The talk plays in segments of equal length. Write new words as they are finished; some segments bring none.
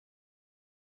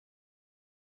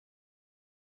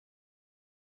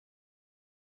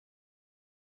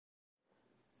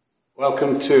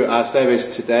Welcome to our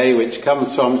service today, which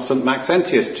comes from St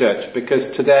Maxentius Church,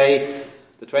 because today,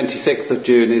 the 26th of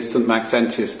June, is St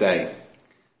Maxentius Day.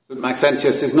 St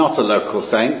Maxentius is not a local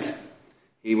saint.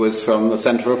 He was from the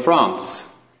centre of France.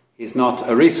 He's not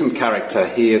a recent character.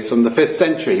 He is from the 5th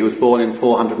century. He was born in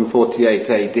 448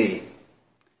 AD.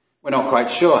 We're not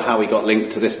quite sure how he got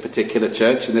linked to this particular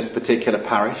church in this particular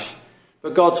parish,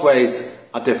 but God's ways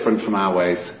are different from our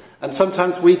ways. And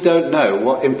sometimes we don't know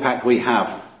what impact we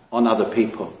have on other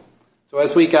people. So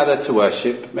as we gather to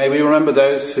worship, may we remember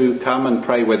those who come and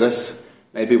pray with us.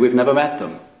 Maybe we've never met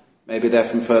them. Maybe they're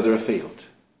from further afield.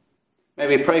 May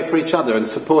we pray for each other and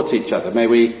support each other. May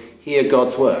we hear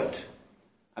God's word.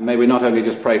 And may we not only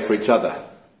just pray for each other,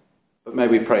 but may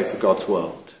we pray for God's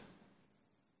world.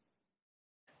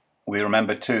 We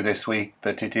remember too this week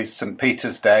that it is St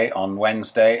Peter's Day on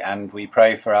Wednesday, and we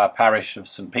pray for our parish of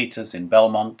St Peter's in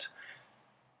Belmont.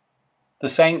 The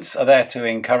saints are there to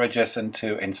encourage us and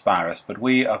to inspire us, but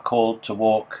we are called to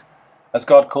walk as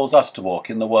God calls us to walk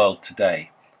in the world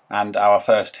today. And our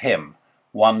first hymn,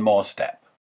 One More Step.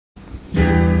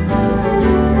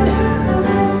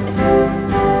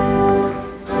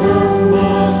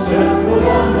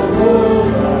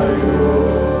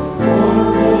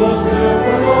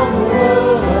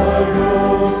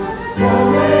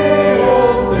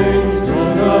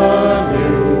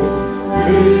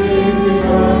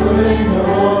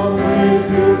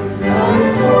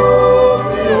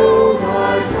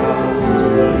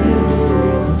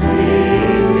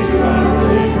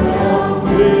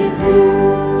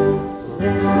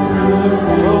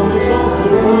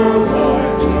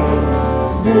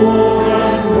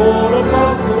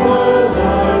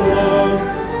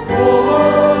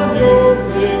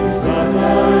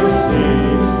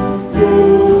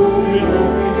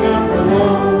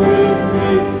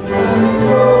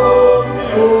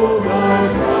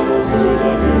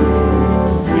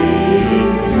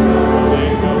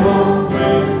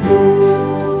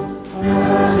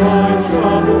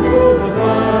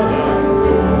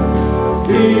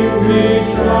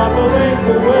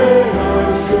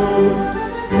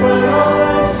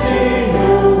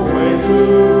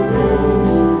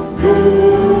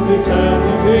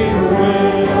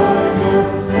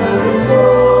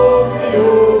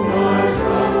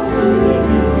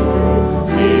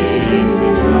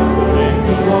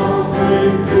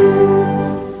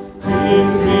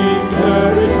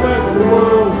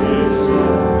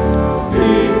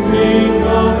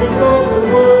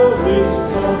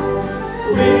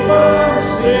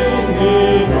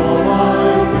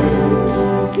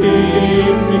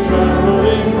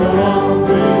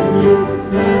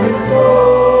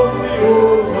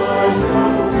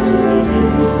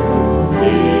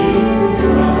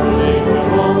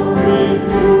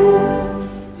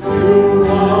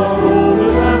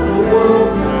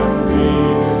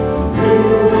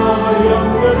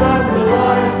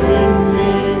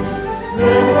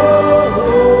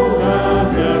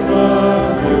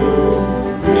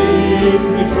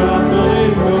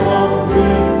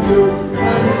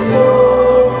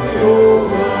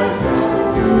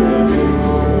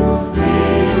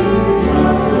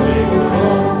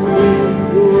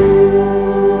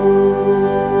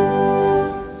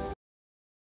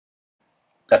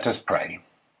 Let us pray.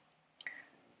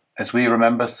 As we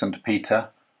remember St. Peter,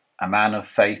 a man of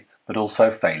faith but also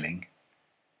failing,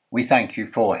 we thank you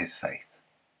for his faith.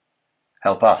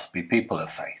 Help us be people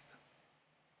of faith.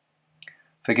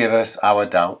 Forgive us our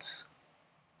doubts.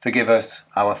 Forgive us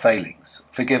our failings.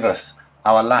 Forgive us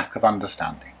our lack of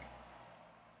understanding.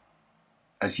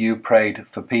 As you prayed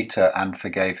for Peter and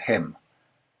forgave him,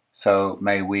 so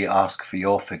may we ask for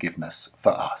your forgiveness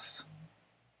for us.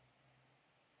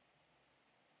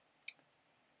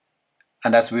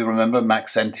 And as we remember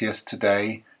Maxentius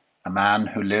today, a man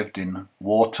who lived in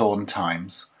war-torn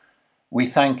times, we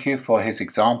thank you for his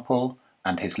example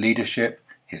and his leadership,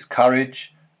 his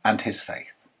courage and his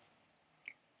faith.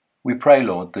 We pray,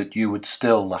 Lord, that you would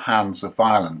still the hands of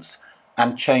violence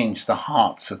and change the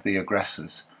hearts of the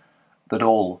aggressors, that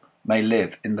all may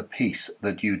live in the peace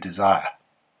that you desire,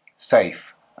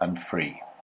 safe and free.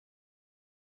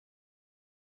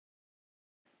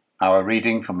 Our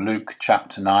reading from Luke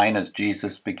chapter 9 as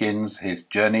Jesus begins his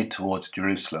journey towards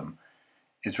Jerusalem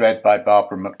is read by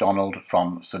Barbara MacDonald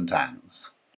from St Anne's.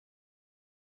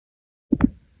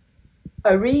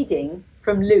 A reading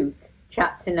from Luke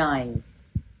chapter 9.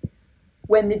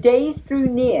 When the days drew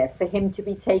near for him to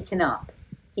be taken up,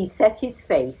 he set his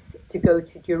face to go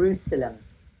to Jerusalem,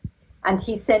 and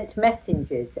he sent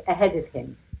messengers ahead of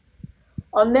him.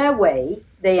 On their way,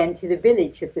 they entered a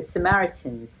village of the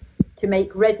Samaritans to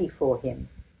make ready for him,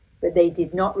 but they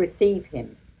did not receive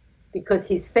him. because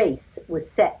his face was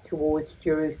set towards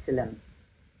Jerusalem.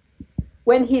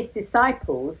 When his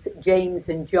disciples, James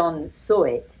and John, saw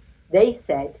it, they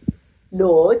said,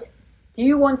 "Lord, do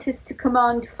you want us to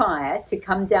command fire to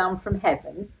come down from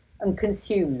heaven and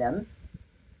consume them?"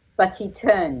 But he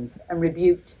turned and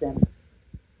rebuked them.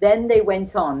 Then they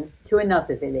went on to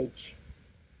another village.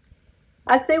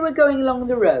 As they were going along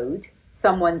the road,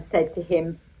 someone said to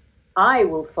him, "I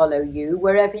will follow you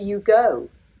wherever you go."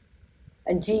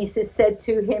 And Jesus said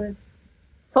to him,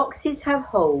 "Foxes have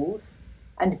holes,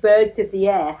 and birds of the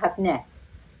air have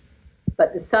nests,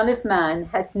 but the Son of Man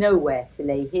has nowhere to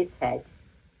lay his head."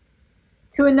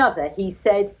 To another he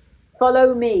said,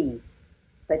 "Follow me."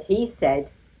 But he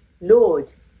said,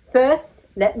 "Lord, first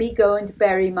let me go and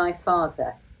bury my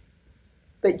father."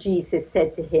 But Jesus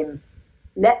said to him,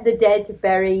 "Let the dead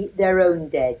bury their own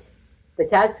dead,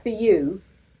 but as for you,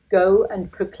 go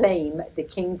and proclaim the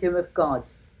kingdom of God."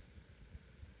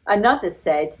 Another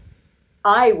said,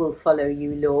 "I will follow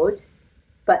you, Lord,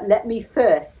 but let me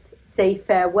first say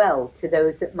farewell to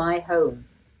those at my home."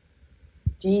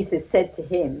 Jesus said to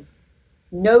him,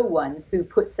 "No one who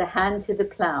puts a hand to the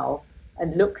plough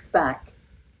and looks back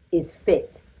is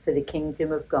fit for the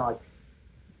kingdom of God."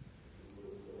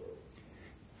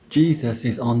 Jesus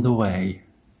is on the way.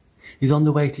 He's on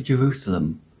the way to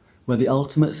Jerusalem, where the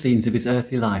ultimate scenes of his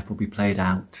earthly life will be played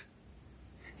out.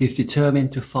 He's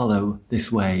determined to follow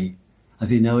this way, as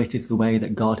he knows it is the way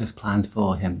that God has planned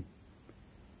for him.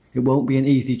 It won't be an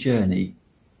easy journey,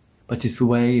 but it's the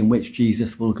way in which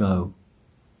Jesus will go.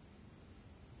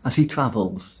 As he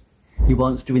travels, he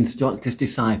wants to instruct his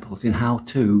disciples in how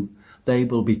they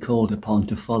will be called upon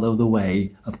to follow the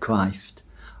way of Christ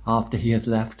after he has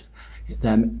left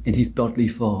them in his bodily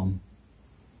form.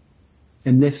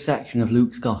 In this section of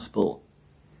Luke's Gospel,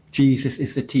 Jesus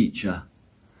is the teacher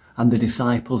and the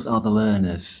disciples are the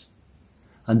learners,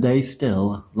 and they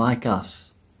still, like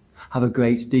us, have a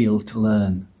great deal to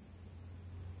learn.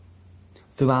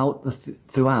 Throughout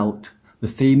the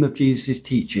theme of Jesus'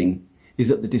 teaching is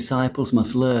that the disciples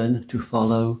must learn to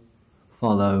follow,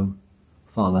 follow,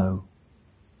 follow.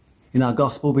 In our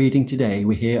Gospel reading today,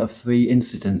 we hear of 3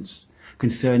 incidents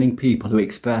concerning people who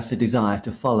express a desire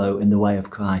to follow in the way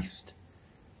of Christ.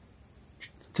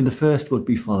 To the first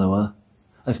would-be follower,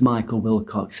 as Michael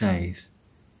Wilcock says,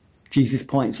 Jesus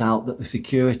points out that the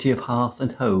security of hearth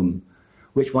and home,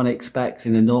 which one expects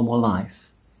in a normal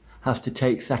life, has to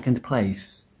take second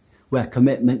place where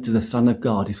commitment to the Son of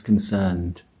God is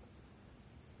concerned.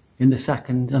 In the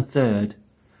second and third,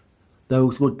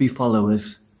 those would-be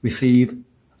followers receive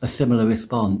a similar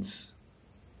response.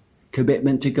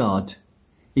 Commitment to God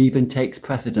even takes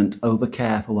precedent over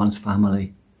care for one's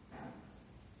family.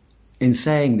 In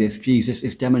saying this, Jesus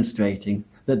is demonstrating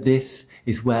that this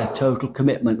is where total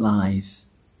commitment lies.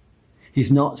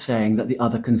 He's not saying that the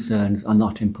other concerns are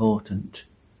not important.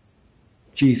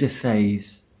 Jesus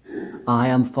says, "I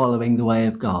am following the way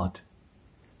of God.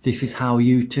 This is how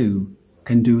you too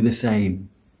can do the same."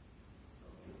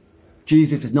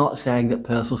 Jesus is not saying that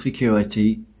personal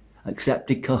security,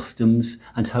 accepted customs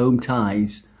and home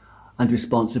ties and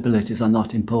responsibilities are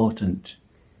not important.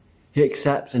 He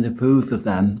accepts and approves of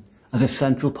them as a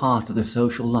central part of the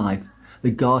social life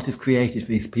that God has created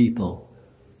for his people.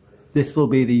 This will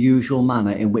be the usual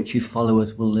manner in which his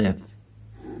followers will live.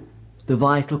 The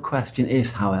vital question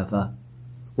is, however,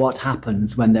 what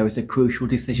happens when there is a crucial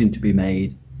decision to be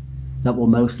made that will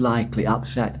most likely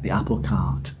upset the apple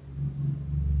cart?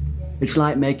 It's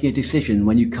like making a decision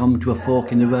when you come to a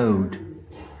fork in the road.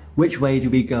 Which way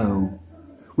do we go?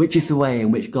 Which is the way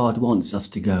in which God wants us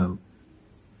to go?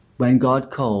 When God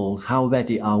calls, how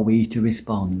ready are we to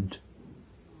respond?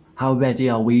 How ready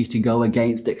are we to go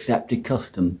against accepted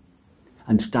custom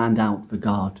and stand out for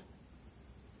God?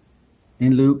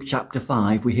 In Luke chapter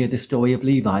 5, we hear the story of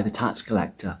Levi, the tax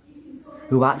collector,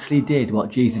 who actually did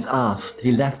what Jesus asked.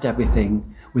 He left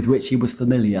everything with which he was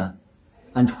familiar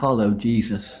and followed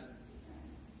Jesus.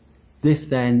 This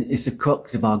then is the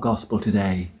crux of our gospel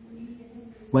today.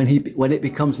 When it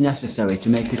becomes necessary to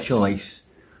make a choice,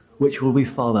 which will we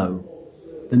follow?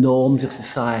 The norms of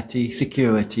society,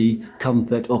 security,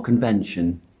 comfort or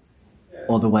convention,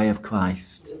 or the way of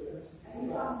Christ?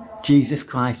 Jesus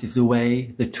Christ is the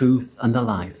way, the truth and the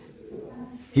life.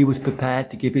 He was prepared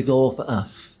to give his all for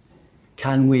us.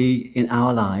 Can we, in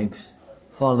our lives,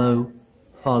 follow,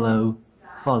 follow,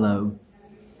 follow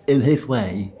in his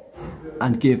way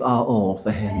and give our all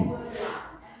for him?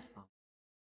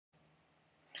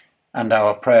 And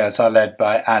our prayers are led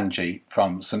by Angie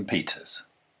from St. Peter's.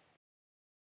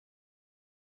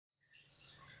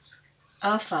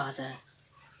 Our Father,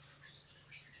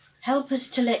 Help us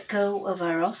to let go of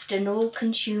our often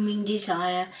all-consuming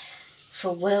desire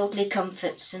for worldly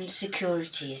comforts and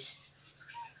securities,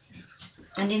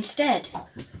 and instead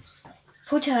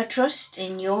put our trust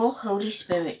in your Holy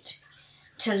Spirit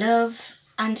to love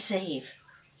and save,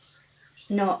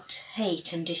 not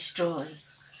hate and destroy.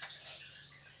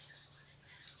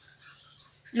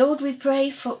 Lord, we pray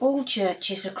for all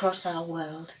churches across our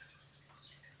world.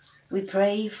 We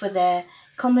pray for their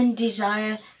common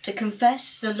desire to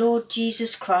confess the Lord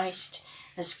Jesus Christ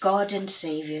as God and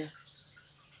Saviour.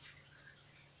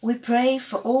 We pray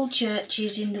for all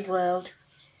churches in the world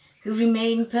who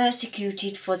remain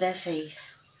persecuted for their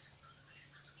faith.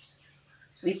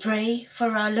 We pray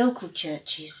for our local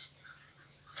churches,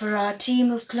 for our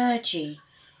team of clergy,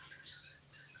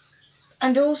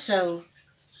 and also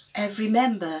every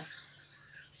member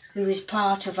who is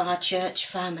part of our church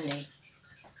family.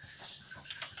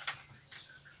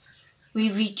 We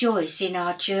rejoice in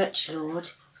our church, Lord.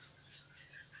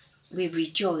 We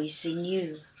rejoice in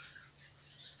you.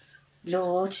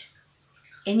 Lord,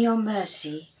 in your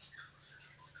mercy,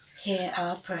 hear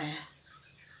our prayer.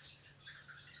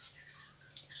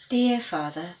 Dear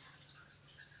Father,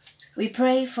 we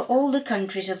pray for all the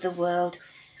countries of the world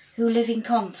who live in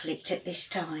conflict at this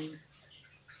time.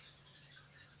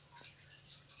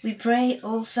 We pray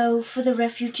also for the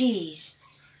refugees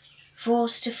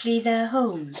forced to flee their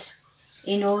homes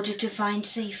in order to find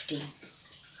safety.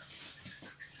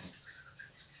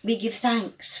 We give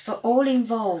thanks for all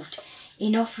involved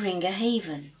in offering a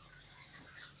haven,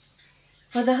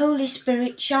 for the Holy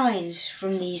Spirit shines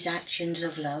from these actions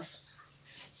of love.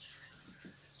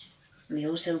 We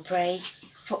also pray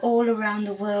for all around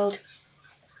the world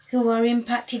who are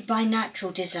impacted by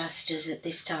natural disasters at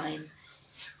this time,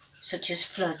 such as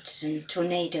floods and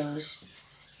tornadoes.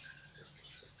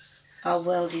 Our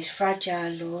world is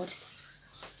fragile, Lord.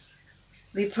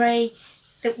 We pray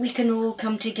that we can all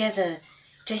come together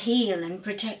to heal and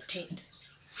protect it.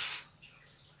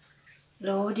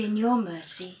 Lord, in your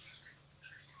mercy,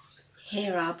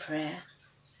 hear our prayer.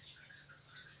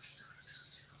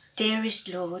 Dearest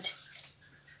Lord,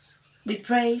 we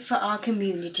pray for our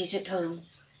communities at home,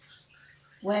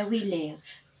 where we live.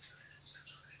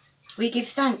 We give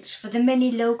thanks for the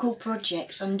many local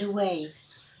projects underway,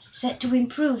 set to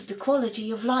improve the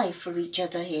quality of life for each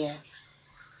other here,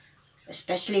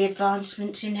 especially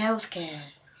advancements in healthcare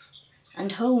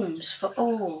and homes for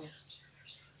all.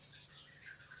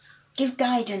 Give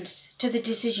guidance to the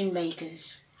decision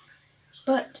makers,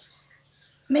 but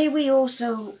may we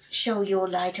also show your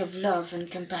light of love and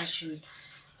compassion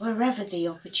wherever the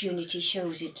opportunity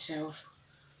shows itself.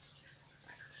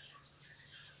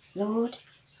 Lord,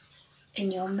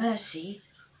 in your mercy,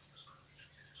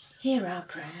 hear our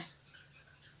prayer.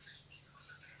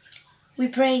 We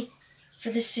pray for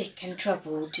the sick and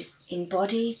troubled in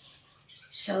body,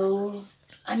 soul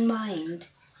and mind.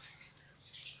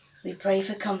 We pray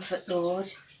for comfort,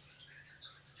 Lord,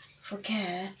 for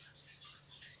care,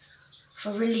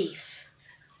 for relief.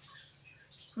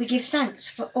 We give thanks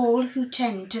for all who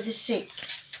tend to the sick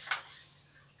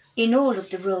in all of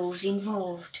the roles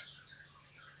involved.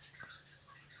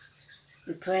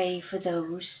 We pray for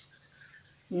those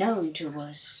known to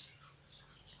us.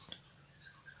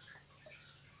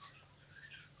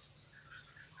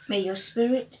 May your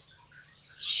Spirit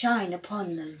shine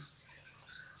upon them.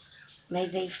 May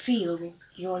they feel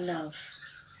your love.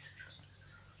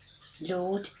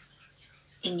 Lord,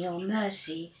 in your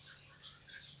mercy,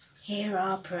 hear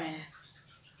our prayer.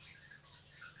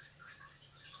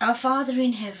 Our Father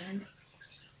in heaven,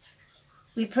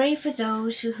 we pray for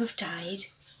those who have died,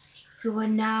 who are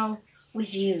now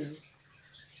with you,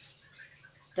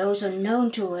 those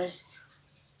unknown to us,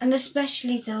 and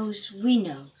especially those we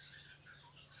know.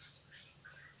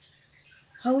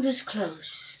 Hold us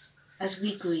close as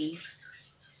we grieve.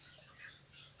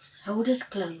 Hold us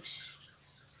close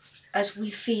as we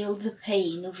feel the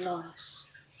pain of loss.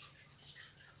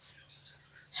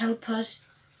 Help us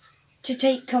to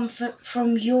take comfort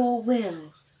from your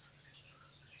will.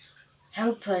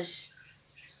 Help us,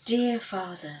 dear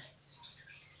Father,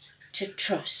 to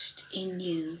trust in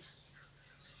you.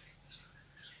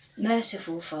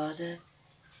 Merciful Father,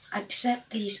 accept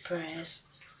these prayers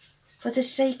for the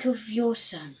sake of your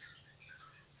Son,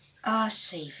 our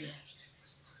Saviour,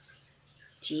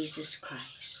 Jesus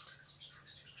Christ.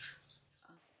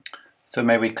 So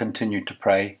may we continue to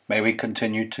pray, may we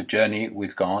continue to journey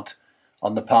with God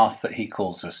on the path that he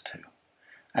calls us to,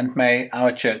 and may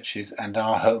our churches and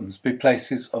our homes be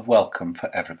places of welcome for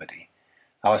everybody.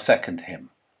 Our second hymn,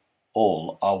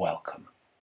 All Are Welcome.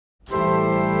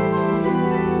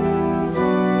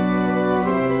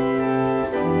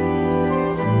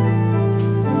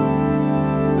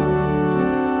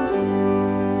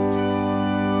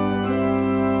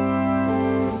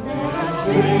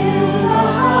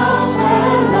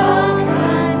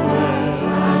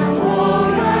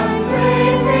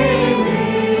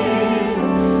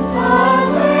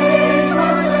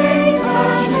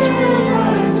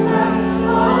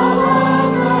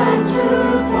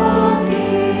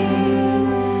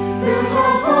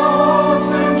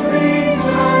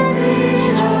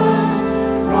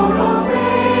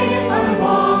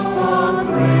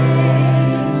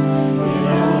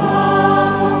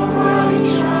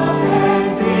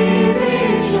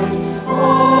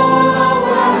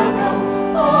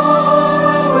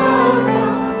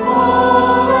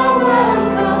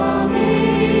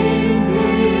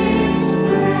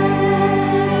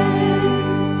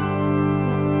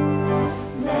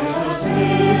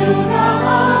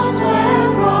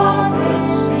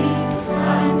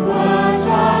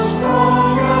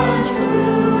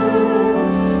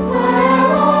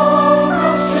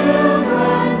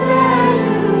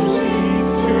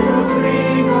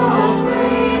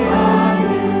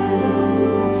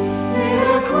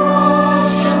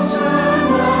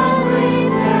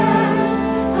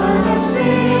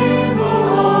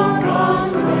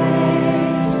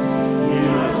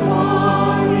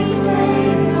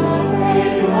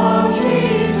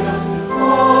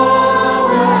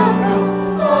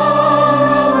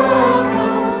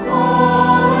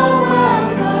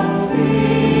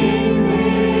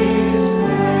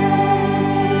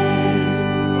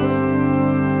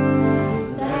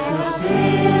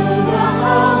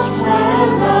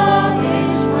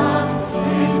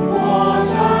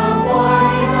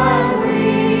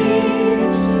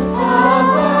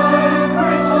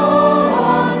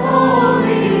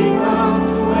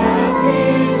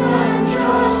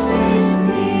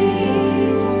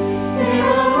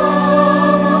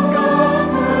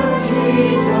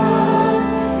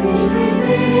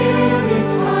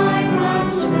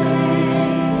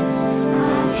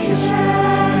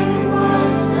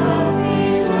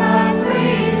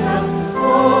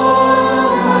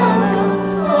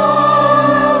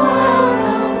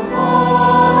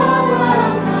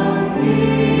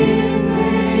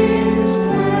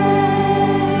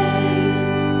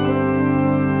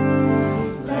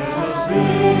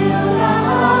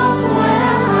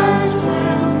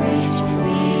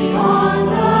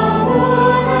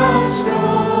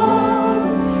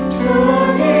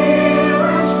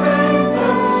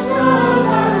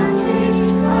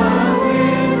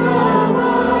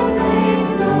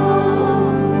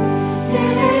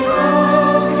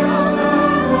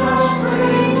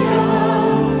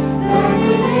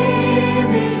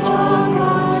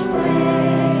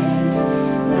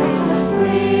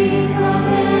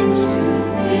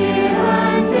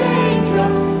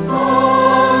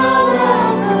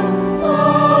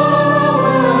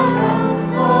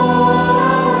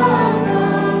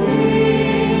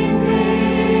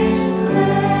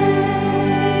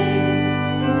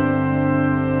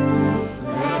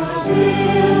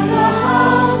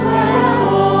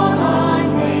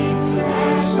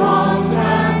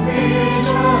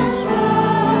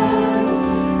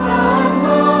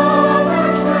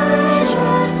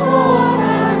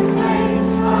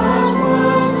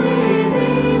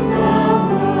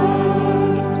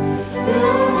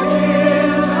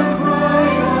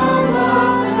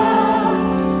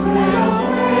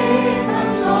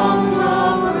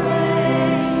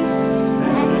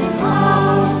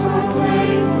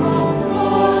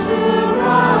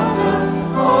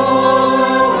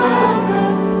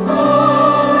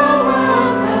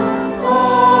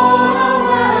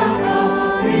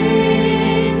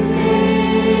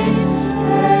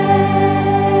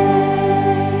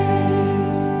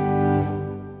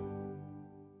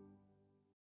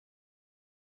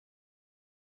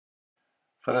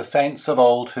 For the saints of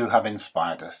old who have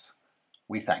inspired us,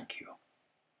 we thank you.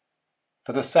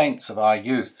 For the saints of our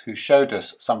youth who showed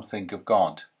us something of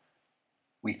God,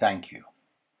 we thank you.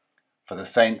 For the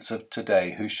saints of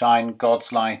today who shine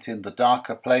God's light in the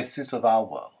darker places of our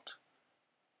world,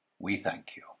 we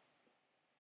thank you.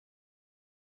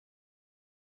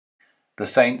 The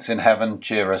saints in heaven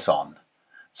cheer us on.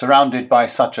 Surrounded by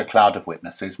such a cloud of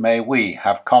witnesses, may we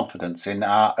have confidence in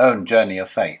our own journey of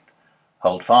faith,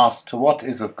 hold fast to what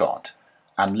is of God,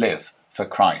 and live for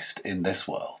Christ in this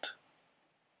world.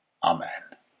 Amen.